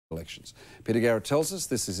elections. Peter Garrett tells us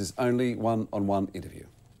this is his only one-on-one interview.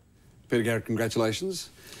 Peter Garrett, congratulations.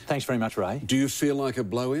 Thanks very much, Ray. Do you feel like a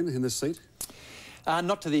blow-in this seat?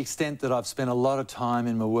 Not to the extent that I've spent a lot of time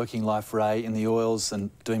in my working life, Ray, in the oils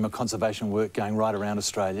and doing my conservation work going right around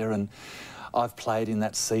Australia, and I've played in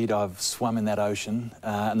that seat, I've swum in that ocean,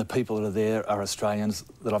 and the people that are there are Australians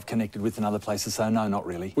that I've connected with in other places, so no, not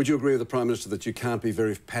really. Would you agree with the Prime Minister that you can't be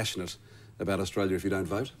very passionate about Australia if you don't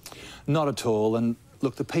vote? Not at all, and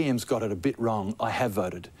look, the PM's got it a bit wrong. I have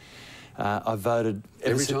voted. I've voted...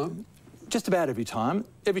 Every time? Just about every time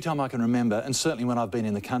I can remember, and certainly when I've been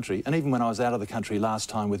in the country, and even when I was out of the country last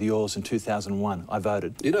time with the oils in 2001, I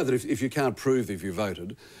voted. You know that if you can't prove if you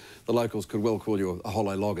voted, the locals could well call you a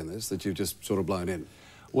hollow log in this, that you've just sort of blown in.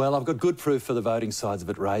 Well, I've got good proof for the voting sides of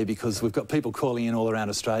it, Ray, because we've got people calling in all around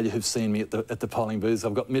Australia who've seen me at the polling booths.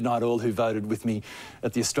 I've got Midnight Oil who voted with me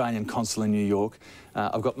at the Australian Consul in New York.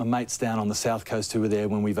 I've got my mates down on the South Coast who were there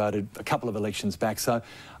when we voted a couple of elections back. So,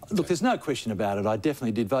 look, there's no question about it. I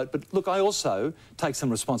definitely did vote. But, look, I also take some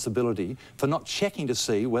responsibility for not checking to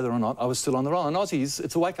see whether or not I was still on the roll. And Aussies,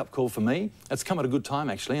 it's a wake-up call for me. It's come at a good time,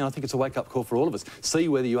 actually, and I think it's a wake-up call for all of us. See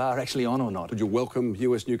whether you are actually on or not. Would you welcome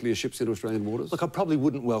US nuclear ships into Australian waters? Look, I probably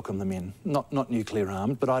wouldn't welcome them in, not nuclear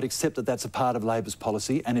armed, but I'd accept that that's a part of Labor's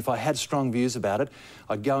policy, and if I had strong views about it,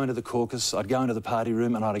 I'd go into the caucus, I'd go into the party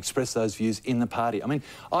room, and I'd express those views in the party. I mean,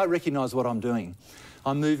 I recognise what I'm doing.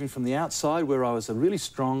 I'm moving from the outside, where I was a really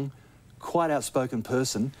strong, quite outspoken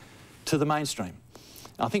person, to the mainstream.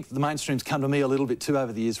 I think the mainstream's come to me a little bit too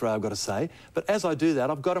over the years, Ray, I've got to say. But as I do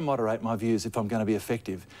that, I've got to moderate my views if I'm going to be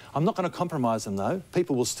effective. I'm not going to compromise them, though.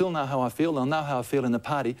 People will still know how I feel. They'll know how I feel in the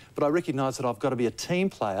party. But I recognise that I've got to be a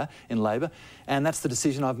team player in Labor, and that's the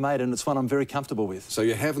decision I've made, and it's one I'm very comfortable with. So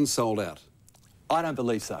you haven't sold out? I don't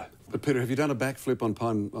believe so. But, Peter, have you done a backflip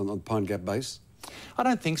on Pine Gap Base? I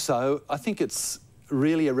don't think so. I think it's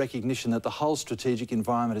really a recognition that the whole strategic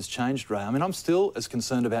environment has changed, Ray. I mean, I'm still as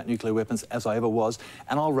concerned about nuclear weapons as I ever was,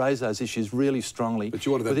 and I'll raise those issues really strongly. But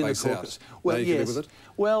you wanted that within base the caucus. out. Well, now you can yes. live with it?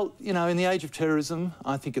 Well, you know, in the age of terrorism,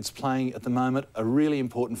 I think it's playing at the moment a really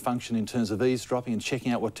important function in terms of eavesdropping and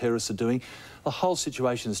checking out what terrorists are doing. The whole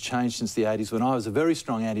situation has changed since the 80s when I was a very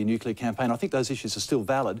strong anti-nuclear campaign. I think those issues are still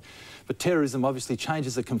valid, but terrorism obviously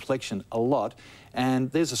changes the complexion a lot,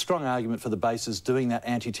 and there's a strong argument for the bases doing that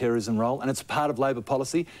anti-terrorism role, and it's part of Labor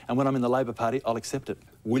policy, and when I'm in the Labor Party, I'll accept it.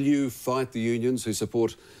 Will you fight the unions who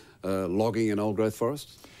support logging in old-growth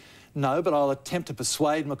forests? No, but I'll attempt to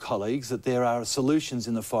persuade my colleagues that there are solutions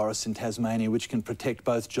in the forests in Tasmania which can protect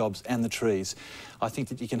both jobs and the trees. I think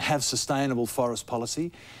that you can have sustainable forest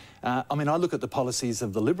policy. I mean, I look at the policies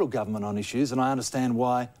of the Liberal government on issues and I understand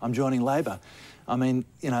why I'm joining Labor. I mean,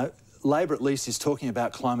 you know, Labor at least is talking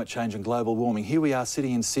about climate change and global warming. Here we are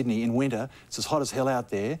sitting in Sydney in winter, it's as hot as hell out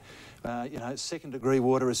there, you know, second-degree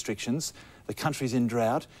water restrictions, the country's in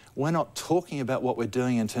drought. We're not talking about what we're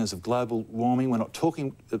doing in terms of global warming, we're not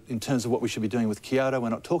talking in terms of what we should be doing with Kyoto, we're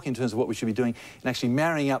not talking in terms of what we should be doing in actually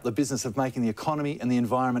marrying up the business of making the economy and the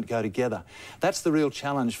environment go together. That's the real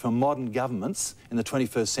challenge for modern governments in the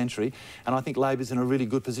 21st century, and I think Labor's in a really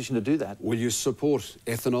good position to do that. Will you support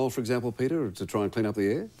ethanol, for example, Peter, to try and clean up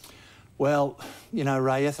the air? Well, you know,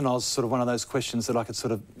 Ray, ethanol's sort of one of those questions that I could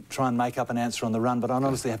sort of try and make up an answer on the run, but I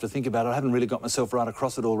honestly have to think about it. I haven't really got myself right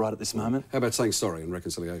across it all right at this moment. How about saying sorry and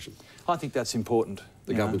reconciliation? I think that's important.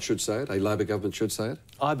 The government should say it? A Labor government should say it?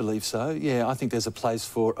 I believe so, yeah. I think there's a place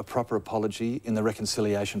for a proper apology in the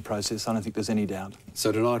reconciliation process. I don't think there's any doubt.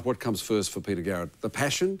 So tonight, what comes first for Peter Garrett? The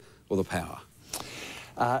passion or the power?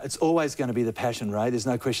 It's always going to be the passion, Ray. There's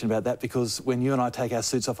no question about that, because when you and I take our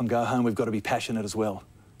suits off and go home, we've got to be passionate as well.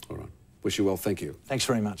 All right. Wish you well. Thank you. Thanks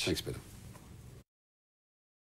very much. Thanks, Peter.